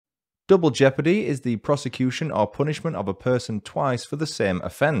Double jeopardy is the prosecution or punishment of a person twice for the same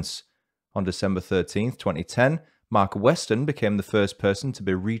offence. On December 13th, 2010, Mark Weston became the first person to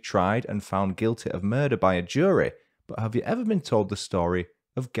be retried and found guilty of murder by a jury. But have you ever been told the story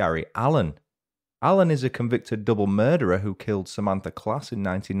of Gary Allen? Allen is a convicted double murderer who killed Samantha Class in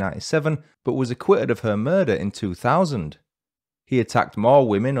 1997, but was acquitted of her murder in 2000. He attacked more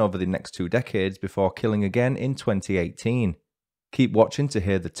women over the next 2 decades before killing again in 2018. Keep watching to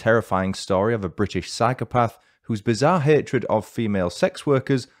hear the terrifying story of a British psychopath whose bizarre hatred of female sex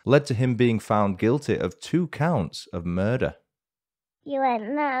workers led to him being found guilty of 2 counts of murder. You are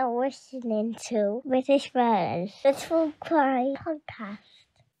now listening to British Murders, the True Crime Podcast.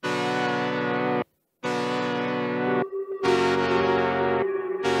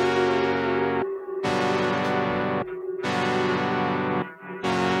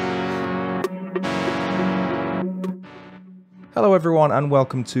 Hello everyone and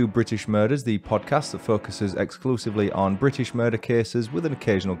welcome to British Murders, the podcast that focuses exclusively on British murder cases with an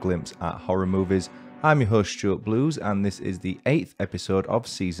occasional glimpse at horror movies. I'm your host Stuart Blues and this is the 8th episode of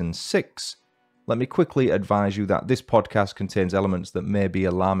Season 6. Let me quickly advise you that this podcast contains elements that may be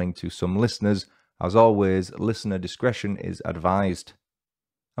alarming to some listeners. As always, listener discretion is advised.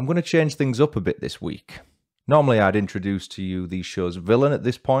 I'm going to change things up a bit this week. Normally I'd introduce to you the show's villain at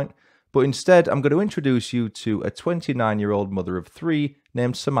this point, but instead I'm going to introduce you to a 29-year-old mother of 3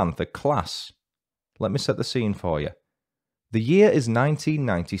 named Samantha Class. Let me set the scene for you. The year is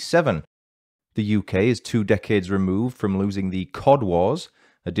 1997. The UK is 2 decades removed from losing the Cod Wars,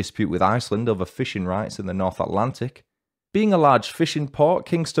 a dispute with Iceland over fishing rights in the North Atlantic. Being a large fishing port,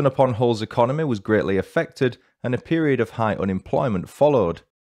 Kingston upon Hull's economy was greatly affected and a period of high unemployment followed.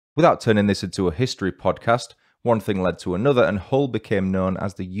 Without turning this into a history podcast, one thing led to another and Hull became known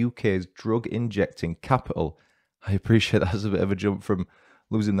as the UK's drug-injecting capital. I appreciate that's a bit of a jump from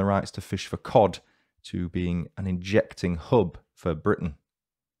losing the rights to fish for cod to being an injecting hub for Britain.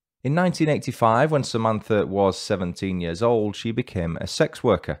 In 1985, when Samantha was 17 years old, she became a sex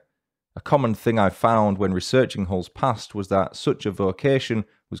worker. A common thing I found when researching Hull's past was that such a vocation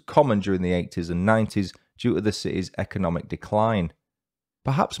was common during the 80s and 90s due to the city's economic decline.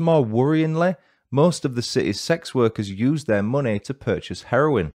 Perhaps more worryingly, most of the city's sex workers used their money to purchase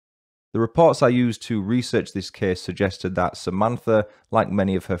heroin. The reports I used to research this case suggested that Samantha, like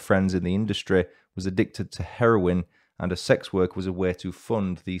many of her friends in the industry, was addicted to heroin and a sex work was a way to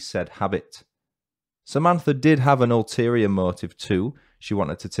fund the said habit. Samantha did have an ulterior motive too. She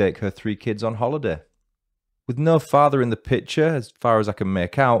wanted to take her 3 kids on holiday. With no father in the picture, as far as I can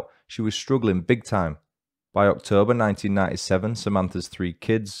make out, she was struggling big time. By October 1997, Samantha's 3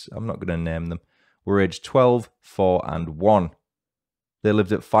 kids, I'm not going to name them, were aged 12, 4 and 1. They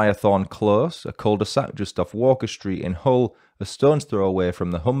lived at Firethorn Close, a cul-de-sac just off Walker Street in Hull, a stone's throw away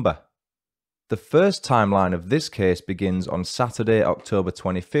from the Humber. The first timeline of this case begins on Saturday, October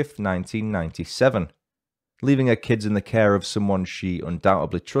 25th, 1997. Leaving her kids in the care of someone she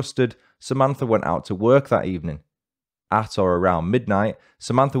undoubtedly trusted, Samantha went out to work that evening. At or around midnight,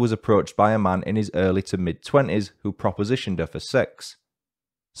 Samantha was approached by a man in his early to mid-20s who propositioned her for sex.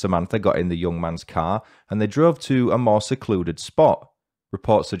 Samantha got in the young man's car and they drove to a more secluded spot.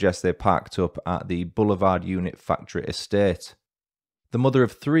 Reports suggest they parked up at the Boulevard Unit Factory Estate. The mother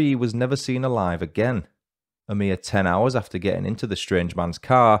of 3 was never seen alive again. A mere 10 hours after getting into the strange man's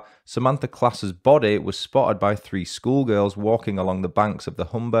car, Samantha Class's body was spotted by 3 schoolgirls walking along the banks of the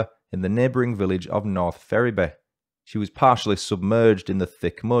Humber in the neighbouring village of North Ferriby. She was partially submerged in the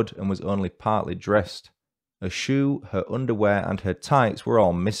thick mud and was only partly dressed. A shoe, her underwear and her tights were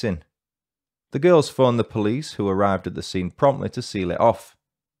all missing. The girls phoned the police, who arrived at the scene promptly to seal it off.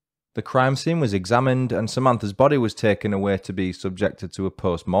 The crime scene was examined and Samantha's body was taken away to be subjected to a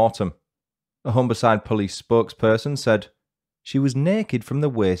post-mortem. A Humberside police spokesperson said, "She was naked from the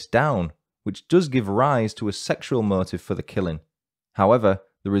waist down, which does give rise to a sexual motive for the killing. However,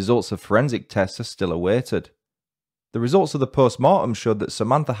 the results of forensic tests are still awaited." The results of the post-mortem showed that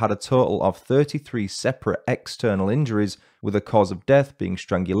Samantha had a total of 33 separate external injuries, with the cause of death being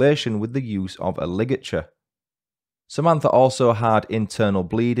strangulation with the use of a ligature. Samantha also had internal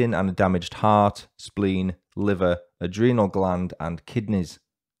bleeding and a damaged heart, spleen, liver, adrenal gland and kidneys.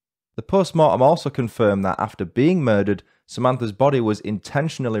 The post-mortem also confirmed that after being murdered, Samantha's body was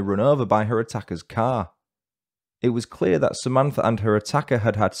intentionally run over by her attacker's car. It was clear that Samantha and her attacker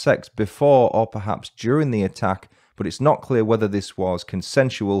had had sex before or perhaps during the attack, but it's not clear whether this was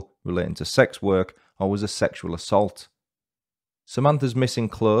consensual, relating to sex work, or was a sexual assault. Samantha's missing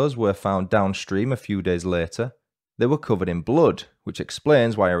clothes were found downstream a few days later. They were covered in blood, which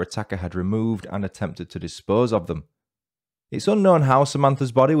explains why her attacker had removed and attempted to dispose of them. It's unknown how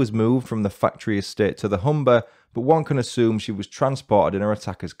Samantha's body was moved from the factory estate to the Humber, but one can assume she was transported in her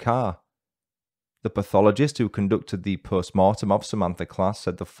attacker's car. The pathologist who conducted the post-mortem of Samantha Class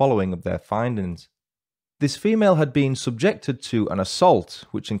said the following of their findings. This female had been subjected to an assault,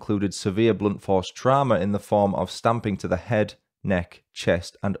 which included severe blunt force trauma in the form of stamping to the head, neck,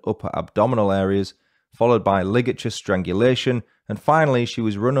 chest and upper abdominal areas, followed by ligature strangulation, and finally she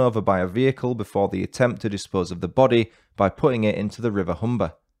was run over by a vehicle before the attempt to dispose of the body by putting it into the River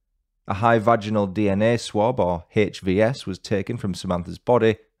Humber. A high vaginal DNA swab, or HVS, was taken from Samantha's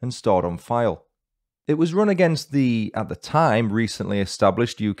body and stored on file. It was run against the, at the time, recently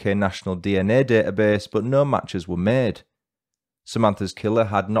established UK National DNA database, but no matches were made. Samantha's killer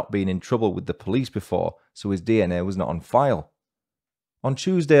had not been in trouble with the police before, so his DNA was not on file. On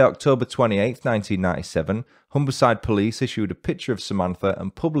Tuesday, October 28, 1997, Humberside Police issued a picture of Samantha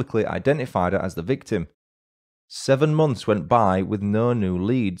and publicly identified her as the victim. 7 months went by with no new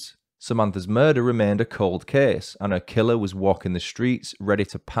leads. Samantha's murder remained a cold case, and her killer was walking the streets ready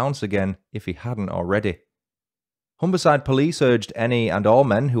to pounce again if he hadn't already. Humberside Police urged any and all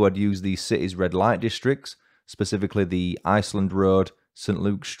men who had used the city's red light districts, specifically the Iceland Road, St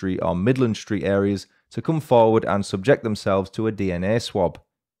Luke Street or Midland Street areas, to come forward and subject themselves to a DNA swab.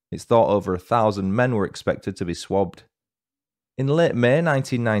 It's thought over 1,000 men were expected to be swabbed. In late May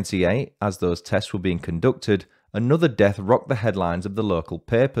 1998, as those tests were being conducted, another death rocked the headlines of the local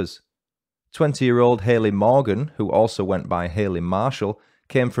papers. 20-year-old Hayley Morgan, who also went by Hayley Marshall,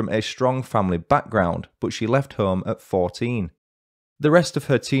 came from a strong family background, but she left home at 14. The rest of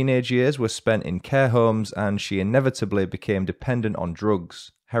her teenage years were spent in care homes, and she inevitably became dependent on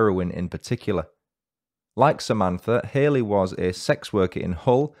drugs, heroin in particular. Like Samantha, Hayley was a sex worker in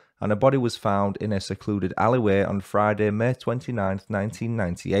Hull, and her body was found in a secluded alleyway on Friday, May 29,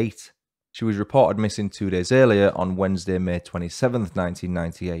 1998. She was reported missing 2 days earlier on Wednesday, May 27,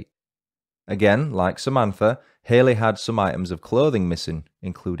 1998. Again, like Samantha, Hayley had some items of clothing missing,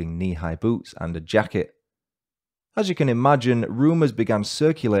 including knee-high boots and a jacket. As you can imagine, rumours began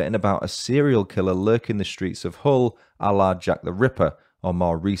circulating about a serial killer lurking the streets of Hull, a la Jack the Ripper, or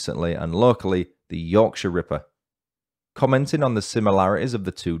more recently and locally, the Yorkshire Ripper. Commenting on the similarities of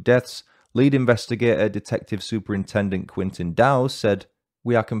the two deaths, lead investigator Detective Superintendent Quintin Dowse said,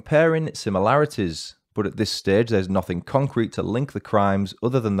 "We are comparing similarities, but at this stage there's nothing concrete to link the crimes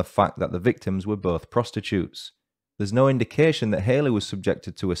other than the fact that the victims were both prostitutes. There's no indication that Hayley was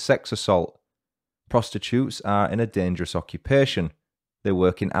subjected to a sex assault. Prostitutes are in a dangerous occupation. They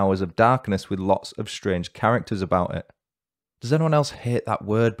work in hours of darkness with lots of strange characters about it." Does anyone else hate that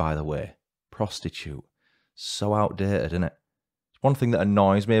word, by the way? Prostitute. So outdated, isn't it? It's one thing that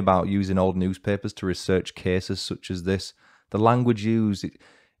annoys me about using old newspapers to research cases such as this. The language used,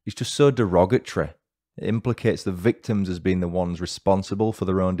 it's just so derogatory. It implicates the victims as being the ones responsible for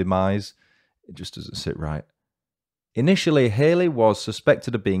their own demise. It just doesn't sit right. Initially, Hayley was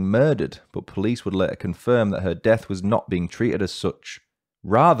suspected of being murdered, but police would later confirm that her death was not being treated as such.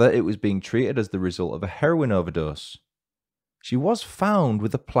 Rather, it was being treated as the result of a heroin overdose. She was found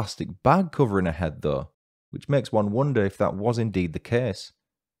with a plastic bag covering her head though, which makes one wonder if that was indeed the case.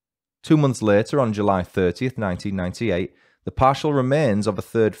 2 months later, on July 30th, 1998, the partial remains of a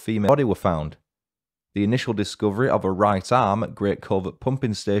third female body were found. The initial discovery of a right arm at Great Culvert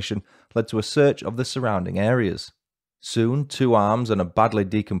pumping station led to a search of the surrounding areas. Soon, 2 arms and a badly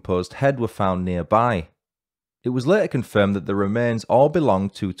decomposed head were found nearby. It was later confirmed that the remains all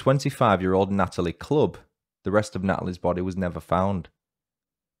belonged to 25-year-old Natalie Clubb. The rest of Natalie's body was never found.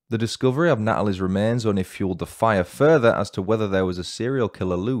 The discovery of Natalie's remains only fueled the fire further as to whether there was a serial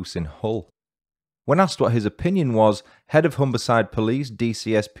killer loose in Hull. When asked what his opinion was, head of Humberside Police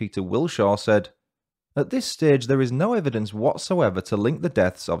DCS Peter Wilshaw said, "At this stage there is no evidence whatsoever to link the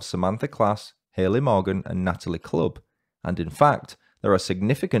deaths of Samantha Class, Hayley Morgan and Natalie Clubb, and in fact there are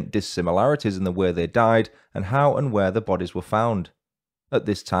significant dissimilarities in the way they died and how and where the bodies were found. At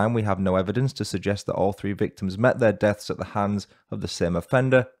this time, we have no evidence to suggest that all 3 victims met their deaths at the hands of the same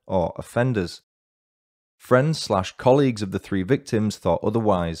offender or offenders." Friends/colleagues of the 3 victims thought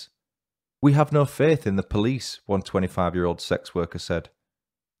otherwise. "We have no faith in the police," one 25-year-old sex worker said.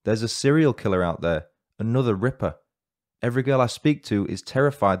 "There's a serial killer out there, another Ripper. Every girl I speak to is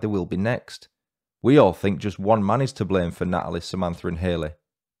terrified they will be next. We all think just one man is to blame for Natalie, Samantha and Hayley.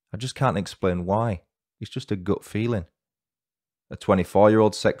 I just can't explain why. It's just a gut feeling." A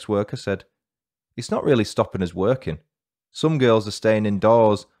 24-year-old sex worker said, "It's not really stopping us working. Some girls are staying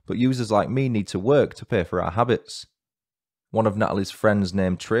indoors, but users like me need to work to pay for our habits." One of Natalie's friends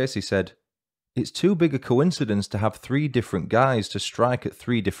named Tracy said, "It's too big a coincidence to have 3 different guys to strike at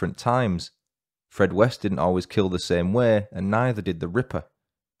 3 different times. Fred West didn't always kill the same way, and neither did the Ripper.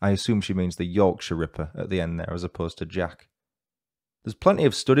 I assume she means the Yorkshire Ripper at the end there, as opposed to Jack. There's plenty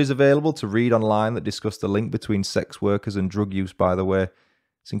of studies available to read online that discuss the link between sex workers and drug use, by the way.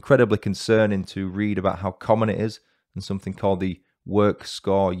 It's incredibly concerning to read about how common it is, and something called the work,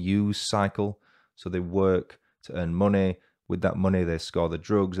 score, use cycle. So they work to earn money. With that money, they score the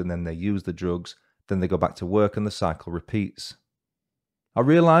drugs, and then they use the drugs. Then they go back to work, and the cycle repeats. I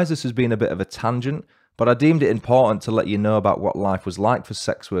realise this has been a bit of a tangent, but I deemed it important to let you know about what life was like for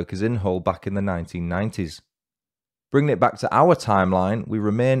sex workers in Hull back in the 1990s. Bringing it back to our timeline, we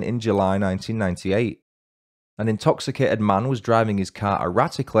remain in July 1998. An intoxicated man was driving his car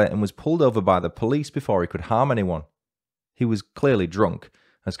erratically and was pulled over by the police before he could harm anyone. He was clearly drunk,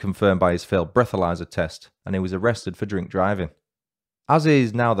 as confirmed by his failed breathalyzer test, and he was arrested for drink driving. As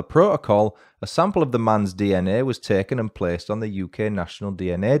is now the protocol, a sample of the man's DNA was taken and placed on the UK National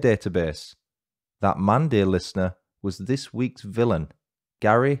DNA Database. That man, dear listener, was this week's villain,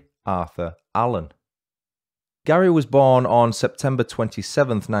 Gary Arthur Allen. Gary was born on September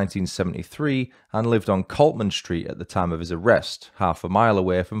 27, 1973, and lived on Coltman Street at the time of his arrest, half a mile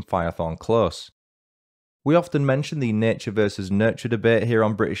away from Firethorn Close. We often mention the nature versus nurture debate here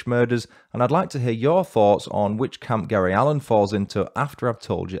on British Murders, and I'd like to hear your thoughts on which camp Gary Allen falls into after I've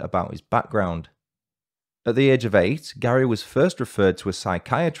told you about his background. At the age of 8, Gary was first referred to a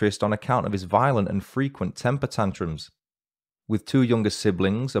psychiatrist on account of his violent and frequent temper tantrums. With 2 younger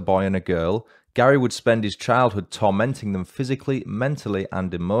siblings, a boy and a girl, Gary would spend his childhood tormenting them physically, mentally,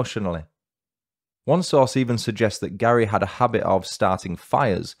 and emotionally. One source even suggests that Gary had a habit of starting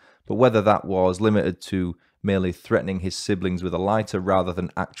fires, but whether that was limited to merely threatening his siblings with a lighter rather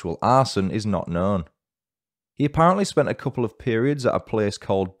than actual arson is not known. He apparently spent a couple of periods at a place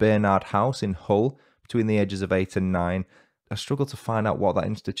called Bernard House in Hull between the ages of 8 and 9. I struggle to find out what that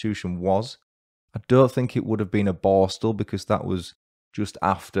institution was. I don't think it would have been a borstal because that was just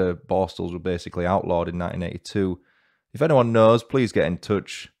after borstals were basically outlawed in 1982. If anyone knows, please get in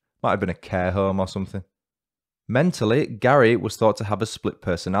touch. Might have been a care home or something. Mentally, Gary was thought to have a split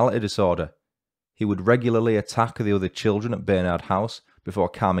personality disorder. He would regularly attack the other children at Bernard House before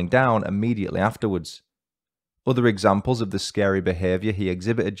calming down immediately afterwards. Other examples of the scary behaviour he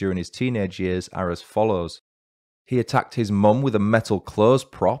exhibited during his teenage years are as follows. He attacked his mum with a metal clothes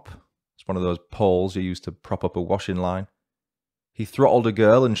prop. It's one of those poles you use to prop up a washing line. He throttled a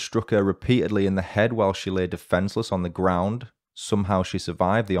girl and struck her repeatedly in the head while she lay defenceless on the ground. Somehow she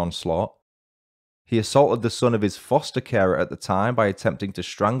survived the onslaught. He assaulted the son of his foster carer at the time by attempting to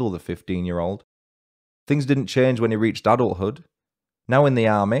strangle the 15-year-old. Things didn't change when he reached adulthood. Now in the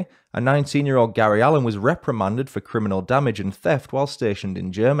army, a 19-year-old Gary Allen was reprimanded for criminal damage and theft while stationed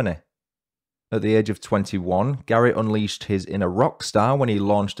in Germany. At the age of 21, Gary unleashed his inner rock star when he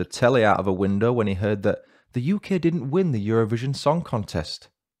launched a telly out of a window when he heard that the UK didn't win the Eurovision Song Contest.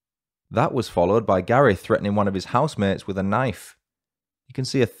 That was followed by Gary threatening one of his housemates with a knife. You can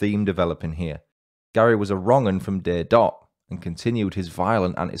see a theme developing here. Gary was a wrong-un from day dot and continued his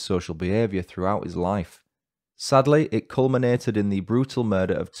violent antisocial behaviour throughout his life. Sadly, it culminated in the brutal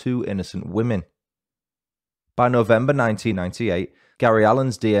murder of 2 innocent women. By November 1998, Gary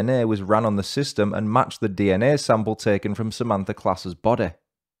Allen's DNA was ran on the system and matched the DNA sample taken from Samantha Class's body.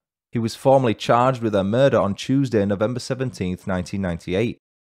 He was formally charged with her murder on Tuesday, November 17, 1998.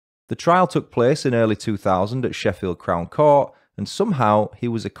 The trial took place in early 2000 at Sheffield Crown Court, and somehow he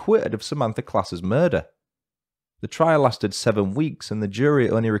was acquitted of Samantha Class's murder. The trial lasted 7 weeks, and the jury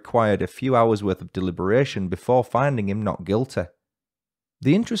only required a few hours' worth of deliberation before finding him not guilty.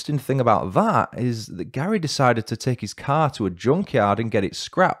 The interesting thing about that is that Gary decided to take his car to a junkyard and get it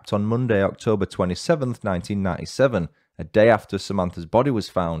scrapped on Monday, October 27, 1997, a day after Samantha's body was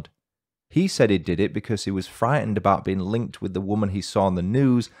found. He said he did it because he was frightened about being linked with the woman he saw on the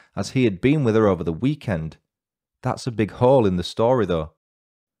news, as he had been with her over the weekend. That's a big hole in the story though.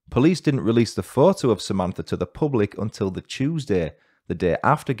 Police didn't release the photo of Samantha to the public until the Tuesday, the day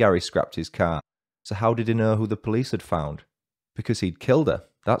after Gary scrapped his car. So how did he know who the police had found? Because he'd killed her,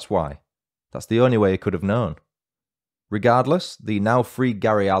 that's why. That's the only way he could have known. Regardless, the now free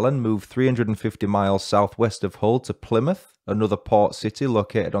Gary Allen moved 350 miles southwest of Hull to Plymouth, another port city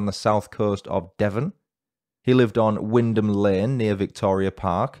located on the south coast of Devon. He lived on Wyndham Lane near Victoria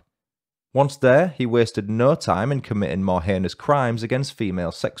Park. Once there, he wasted no time in committing more heinous crimes against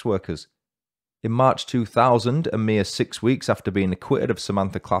female sex workers. In March 2000, a mere 6 weeks after being acquitted of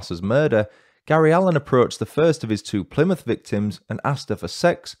Samantha Class's murder, Gary Allen approached the first of his 2 Plymouth victims and asked her for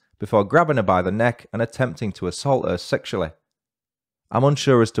sex before grabbing her by the neck and attempting to assault her sexually. I'm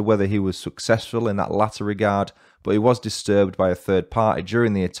unsure as to whether he was successful in that latter regard, but he was disturbed by a third party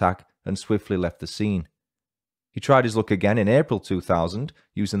during the attack and swiftly left the scene. He tried his luck again in April 2000,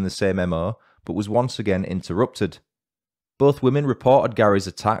 using the same MO, but was once again interrupted. Both women reported Gary's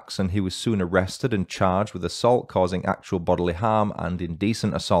attacks, and he was soon arrested and charged with assault causing actual bodily harm and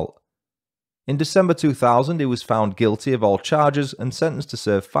indecent assault. In December 2000, he was found guilty of all charges and sentenced to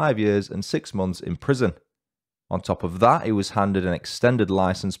serve 5 years and 6 months in prison. On top of that, he was handed an extended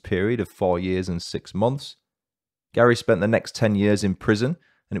licence period of 4 years and 6 months. Gary spent the next 10 years in prison,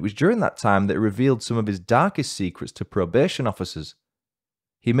 and it was during that time that he revealed some of his darkest secrets to probation officers.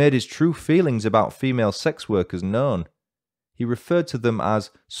 He made his true feelings about female sex workers known. He referred to them as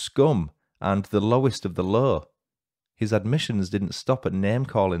scum and the lowest of the low. His admissions didn't stop at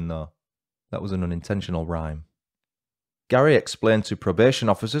name-calling though. That was an unintentional rhyme. Gary explained to probation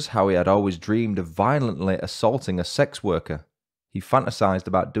officers how he had always dreamed of violently assaulting a sex worker. He fantasized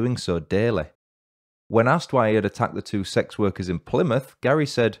about doing so daily. When asked why he had attacked the 2 sex workers in Plymouth, Gary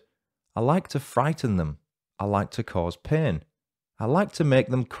said, "I like to frighten them. I like to cause pain. I like to make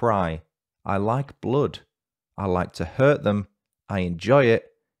them cry. I like blood. I like to hurt them. I enjoy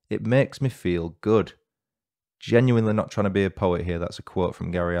it. It makes me feel good." Genuinely not trying to be a poet here, that's a quote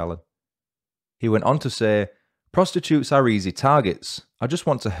from Gary Allen. He went on to say, "Prostitutes are easy targets. I just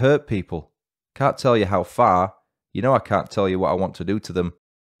want to hurt people. Can't tell you how far. You know I can't tell you what I want to do to them.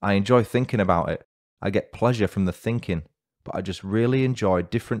 I enjoy thinking about it. I get pleasure from the thinking, but I just really enjoy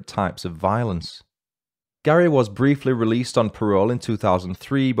different types of violence." Gary was briefly released on parole in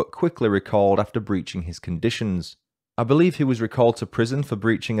 2003, but quickly recalled after breaching his conditions. I believe he was recalled to prison for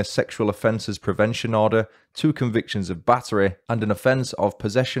breaching a sexual offences prevention order, 2 convictions of battery, and an offence of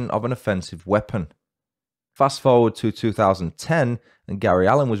possession of an offensive weapon. Fast forward to 2010, and Gary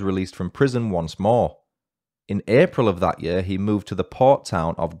Allen was released from prison once more. In April of that year, he moved to the port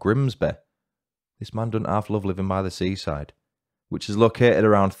town of Grimsby. This man doesn't half love living by the seaside, which is located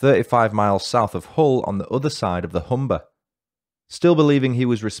around 35 miles south of Hull on the other side of the Humber. Still believing he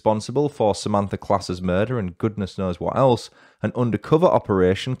was responsible for Samantha Class's murder and goodness knows what else, an undercover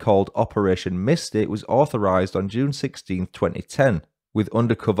operation called Operation Misty was authorised on June 16, 2010, with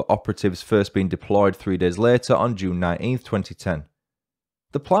undercover operatives first being deployed 3 days later on June 19, 2010.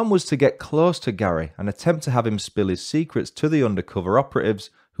 The plan was to get close to Gary and attempt to have him spill his secrets to the undercover operatives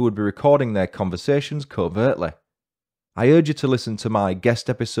who would be recording their conversations covertly. I urge you to listen to my guest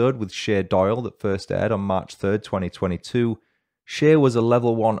episode with Shay Doyle that first aired on March 3rd, 2022. Shay was a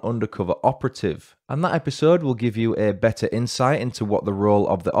level 1 undercover operative, and that episode will give you a better insight into what the role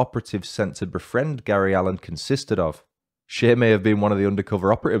of the operative sent to befriend Gary Allen consisted of. Shay may have been one of the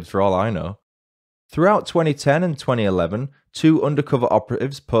undercover operatives for all I know. Throughout 2010 and 2011, 2 undercover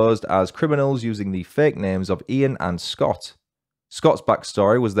operatives posed as criminals using the fake names of Ian and Scott. Scott's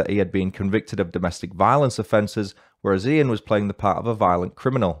backstory was that he had been convicted of domestic violence offences, whereas Ian was playing the part of a violent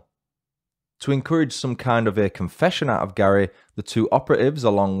criminal. To encourage some kind of a confession out of Gary, the 2 operatives,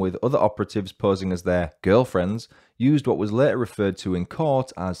 along with other operatives posing as their girlfriends, used what was later referred to in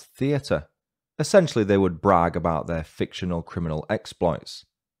court as theatre. Essentially, they would brag about their fictional criminal exploits.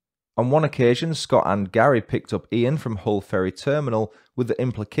 On one occasion, Scott and Gary picked up Ian from Hull Ferry Terminal, with the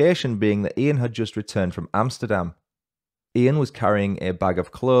implication being that Ian had just returned from Amsterdam. Ian was carrying a bag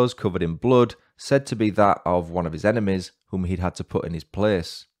of clothes covered in blood, said to be that of one of his enemies, whom he'd had to put in his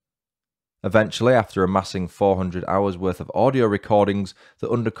place. Eventually, after amassing 400 hours worth of audio recordings, the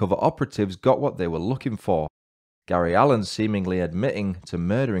undercover operatives got what they were looking for. Gary Allen seemingly admitting to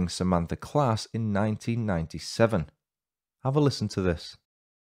murdering Samantha Class in 1997. Have a listen to this.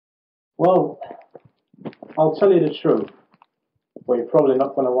 Well, I'll tell you the truth. Well, you're probably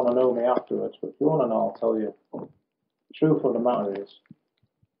not going to want to know me afterwards, but if you want to know, I'll tell you. The truth of the matter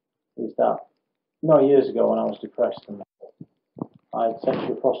is that, years ago when I was depressed, and I had sex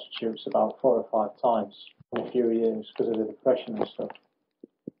with prostitutes about 4 or 5 times in a few years because of the depression and stuff.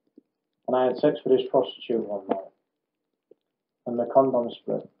 And I had sex with this prostitute one night, and the condom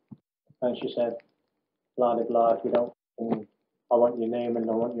split. And she said, blah, blah, blah, if you don't, I want your name and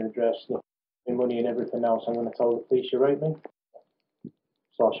I want your address, your money and everything else, I'm going to tell the police you raped me.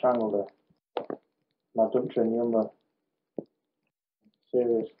 So I strangled her. And I dumped her in the Humber.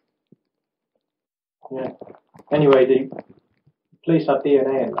 Serious. Yeah. Anyway, the police had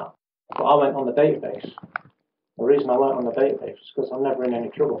DNA in that. But I went on the database. The reason I went on the database was because I'm never in any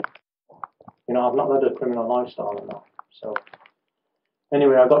trouble. I've not led a criminal lifestyle and that. So,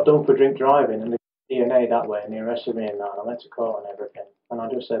 anyway, I got done for drink driving and the DNA that way, and they arrested me and that, and I went to court and everything. And I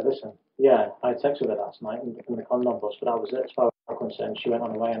just said, listen, yeah, I had sex with her last night in the condom bus, but that was it. As far as I'm concerned, she went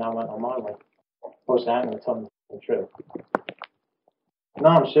on her way and I went on my way. Obviously, I ain't going to tell them the truth. No,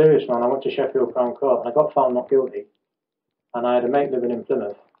 I'm serious, man. I went to Sheffield Crown Court and I got found not guilty. And I had a mate living in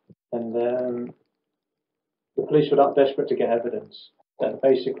Plymouth, And the police were that desperate to get evidence that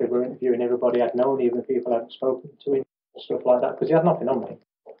basically were interviewing everybody I'd known, even people I hadn't spoken to him, stuff like that, because he had nothing on me.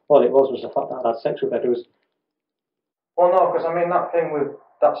 All it was the fact that I'd had sex with her. Well, no, because I mean, that thing with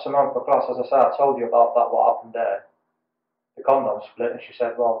that Samantha Class, as I say, I told you about that, what happened there. The condom split, and she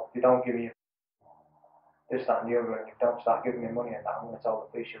said, well, if you don't give me this, that, and the other, and you don't start giving me money and that, I'm going to tell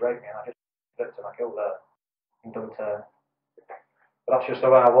the police you raped me. And I just flipped and I killed her and dumped her. But that's just the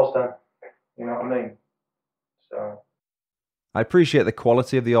way I was then. You know what I mean? So. I appreciate the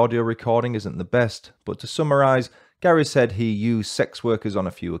quality of the audio recording isn't the best, but to summarise, Gary said he used sex workers on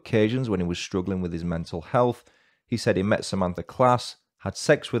a few occasions when he was struggling with his mental health. He said he met Samantha Class, had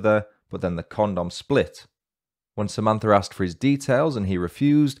sex with her, but then the condom split. When Samantha asked for his details and he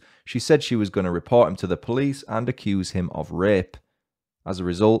refused, she said she was going to report him to the police and accuse him of rape. As a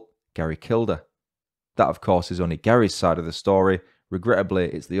result, Gary killed her. That, of course, is only Gary's side of the story. Regrettably,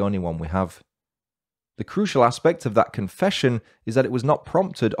 it's the only one we have. The crucial aspect of that confession is that it was not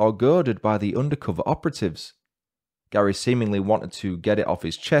prompted or goaded by the undercover operatives. Gary seemingly wanted to get it off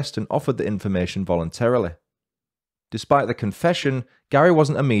his chest and offered the information voluntarily. Despite the confession, Gary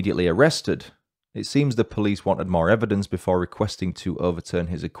wasn't immediately arrested. It seems the police wanted more evidence before requesting to overturn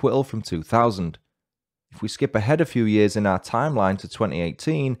his acquittal from 2000. If we skip ahead a few years in our timeline to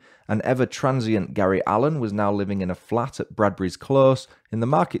 2018, an ever-transient Gary Allen was now living in a flat at Bradbury's Close in the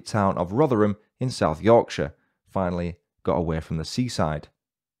market town of Rotherham in South Yorkshire, finally got away from the seaside.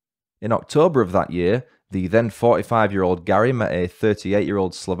 In October of that year, the then 45-year-old Gary met a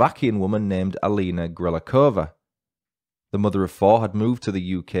 38-year-old Slovakian woman named Alena Grlakova. The mother of four had moved to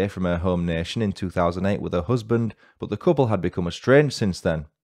the UK from her home nation in 2008 with her husband, but the couple had become estranged since then.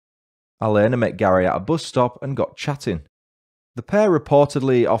 Alena met Gary at a bus stop and got chatting. The pair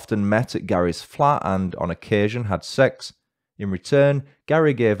reportedly often met at Gary's flat and, on occasion, had sex. In return,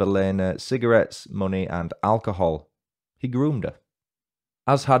 Gary gave Alena cigarettes, money and alcohol. He groomed her.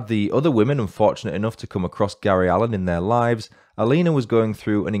 As had the other women unfortunate enough to come across Gary Allen in their lives, Alena was going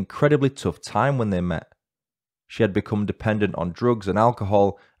through an incredibly tough time when they met. She had become dependent on drugs and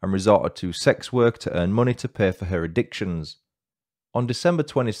alcohol and resorted to sex work to earn money to pay for her addictions. On December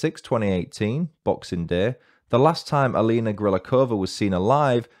 26, 2018, Boxing Day, the last time Alena Grlakova was seen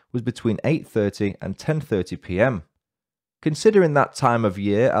alive was between 8:30 and 10:30 p.m. Considering that time of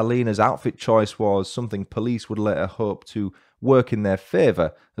year, Alena's outfit choice was something police would later hope to work in their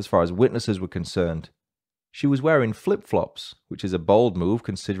favour as far as witnesses were concerned. She was wearing flip-flops, which is a bold move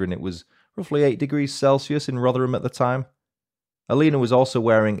considering it was roughly 8 degrees Celsius in Rotherham at the time. Alena was also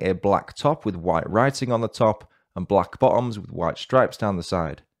wearing a black top with white writing on the top and black bottoms with white stripes down the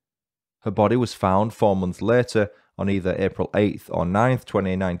side. Her body was found 4 months later on either April 8th or 9th,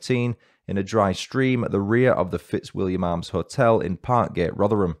 2019 in a dry stream at the rear of the Fitzwilliam Arms Hotel in Parkgate,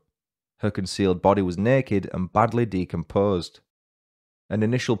 Rotherham. Her concealed body was naked and badly decomposed. An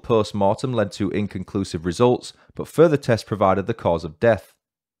initial post-mortem led to inconclusive results, but further tests provided the cause of death.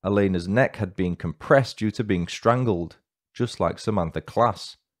 Alena's neck had been compressed due to being strangled, just like Samantha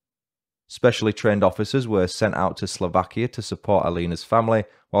Class. Specially trained officers were sent out to Slovakia to support Alena's family,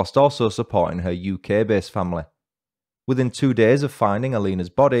 whilst also supporting her UK-based family. Within 2 days of finding Alena's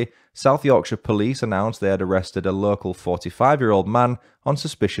body, South Yorkshire police announced they had arrested a local 45-year-old man on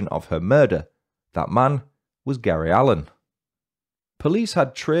suspicion of her murder. That man was Gary Allen. Police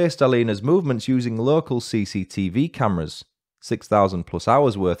had traced Alena's movements using local CCTV cameras, 6,000 plus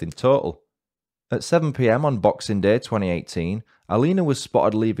hours worth in total. At 7 p.m. on Boxing Day 2018, Alena was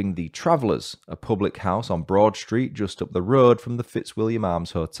spotted leaving the Travellers, a public house on Broad Street just up the road from the Fitzwilliam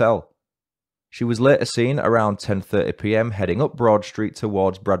Arms Hotel. She was later seen around 10:30 p.m. heading up Broad Street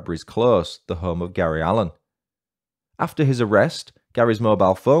towards Bradbury's Close, the home of Gary Allen. After his arrest, Gary's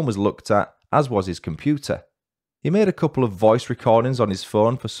mobile phone was looked at, as was his computer. He made a couple of voice recordings on his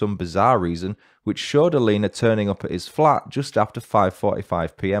phone for some bizarre reason, which showed Alena turning up at his flat just after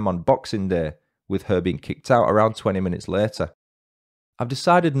 5:45 p.m. on Boxing Day, with her being kicked out around 20 minutes later. I've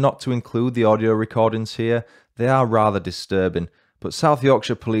decided not to include the audio recordings here. They are rather disturbing, but South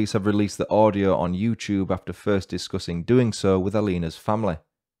Yorkshire police have released the audio on YouTube after first discussing doing so with Alena's family.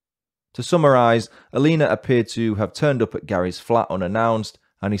 To summarise, Alena appeared to have turned up at Gary's flat unannounced,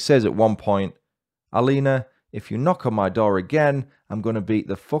 and he says at one point, "Alena, if you knock on my door again, I'm gonna beat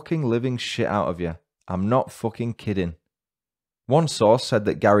the fucking living shit out of you. I'm not fucking kidding." One source said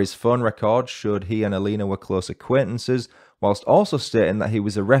that Gary's phone records showed he and Alena were close acquaintances, whilst also stating that he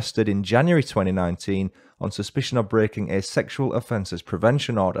was arrested in January 2019 on suspicion of breaking a sexual offences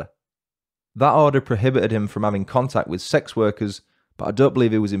prevention order. That order prohibited him from having contact with sex workers, but I don't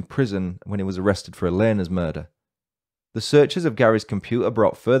believe he was in prison when he was arrested for Alena's murder. The searches of Gary's computer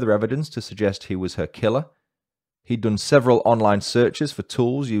brought further evidence to suggest he was her killer. He'd done several online searches for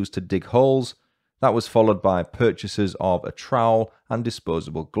tools used to dig holes. That was followed by purchases of a trowel and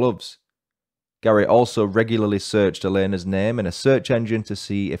disposable gloves. Gary also regularly searched Alena's name in a search engine to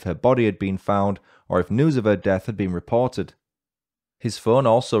see if her body had been found or if news of her death had been reported. His phone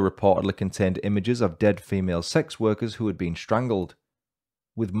also reportedly contained images of dead female sex workers who had been strangled.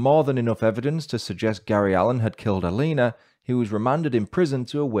 With more than enough evidence to suggest Gary Allen had killed Alena, he was remanded in prison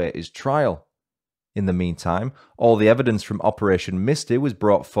to await his trial. In the meantime, all the evidence from Operation Misty was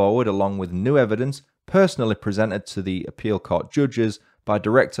brought forward along with new evidence personally presented to the appeal court judges by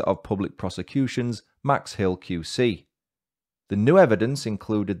Director of Public Prosecutions Max Hill QC. The new evidence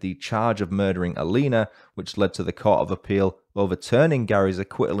included the charge of murdering Alena, which led to the Court of Appeal overturning Gary's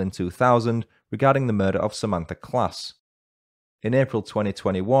acquittal in 2000 regarding the murder of Samantha Class. In April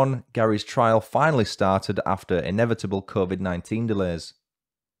 2021, Gary's trial finally started after inevitable COVID-19 delays.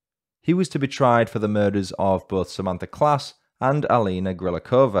 He was to be tried for the murders of both Samantha Class and Alena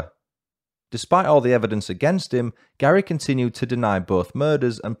Grlakova. Despite all the evidence against him, Gary continued to deny both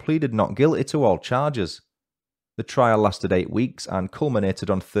murders and pleaded not guilty to all charges. The trial lasted 8 weeks and culminated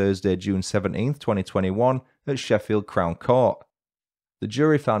on Thursday, June 17, 2021 at Sheffield Crown Court. The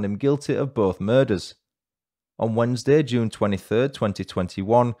jury found him guilty of both murders. On Wednesday, June 23,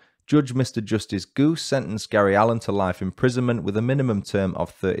 2021, Judge Mr. Justice Goose sentenced Gary Allen to life imprisonment with a minimum term of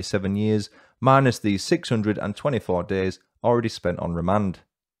 37 years, minus the 624 days already spent on remand.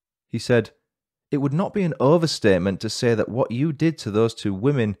 He said, "It would not be an overstatement to say that what you did to those two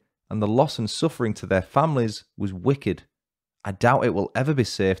women and the loss and suffering to their families was wicked. I doubt it will ever be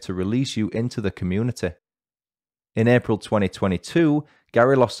safe to release you into the community." In April 2022,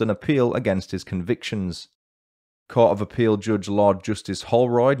 Gary lost an appeal against his convictions. Court of Appeal Judge Lord Justice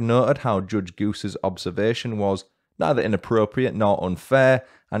Holroyd noted how Judge Goose's observation was neither inappropriate nor unfair,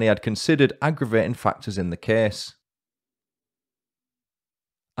 and he had considered aggravating factors in the case.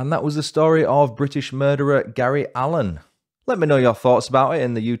 And that was the story of British murderer Gary Allen. Let me know your thoughts about it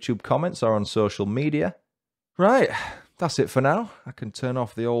in the YouTube comments or on social media. Right, that's it for now. I can turn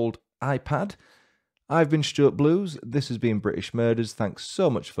off the old iPad. I've been Stuart Blues. This has been British Murders. Thanks so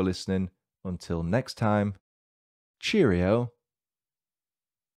much for listening. Until next time. Cheerio.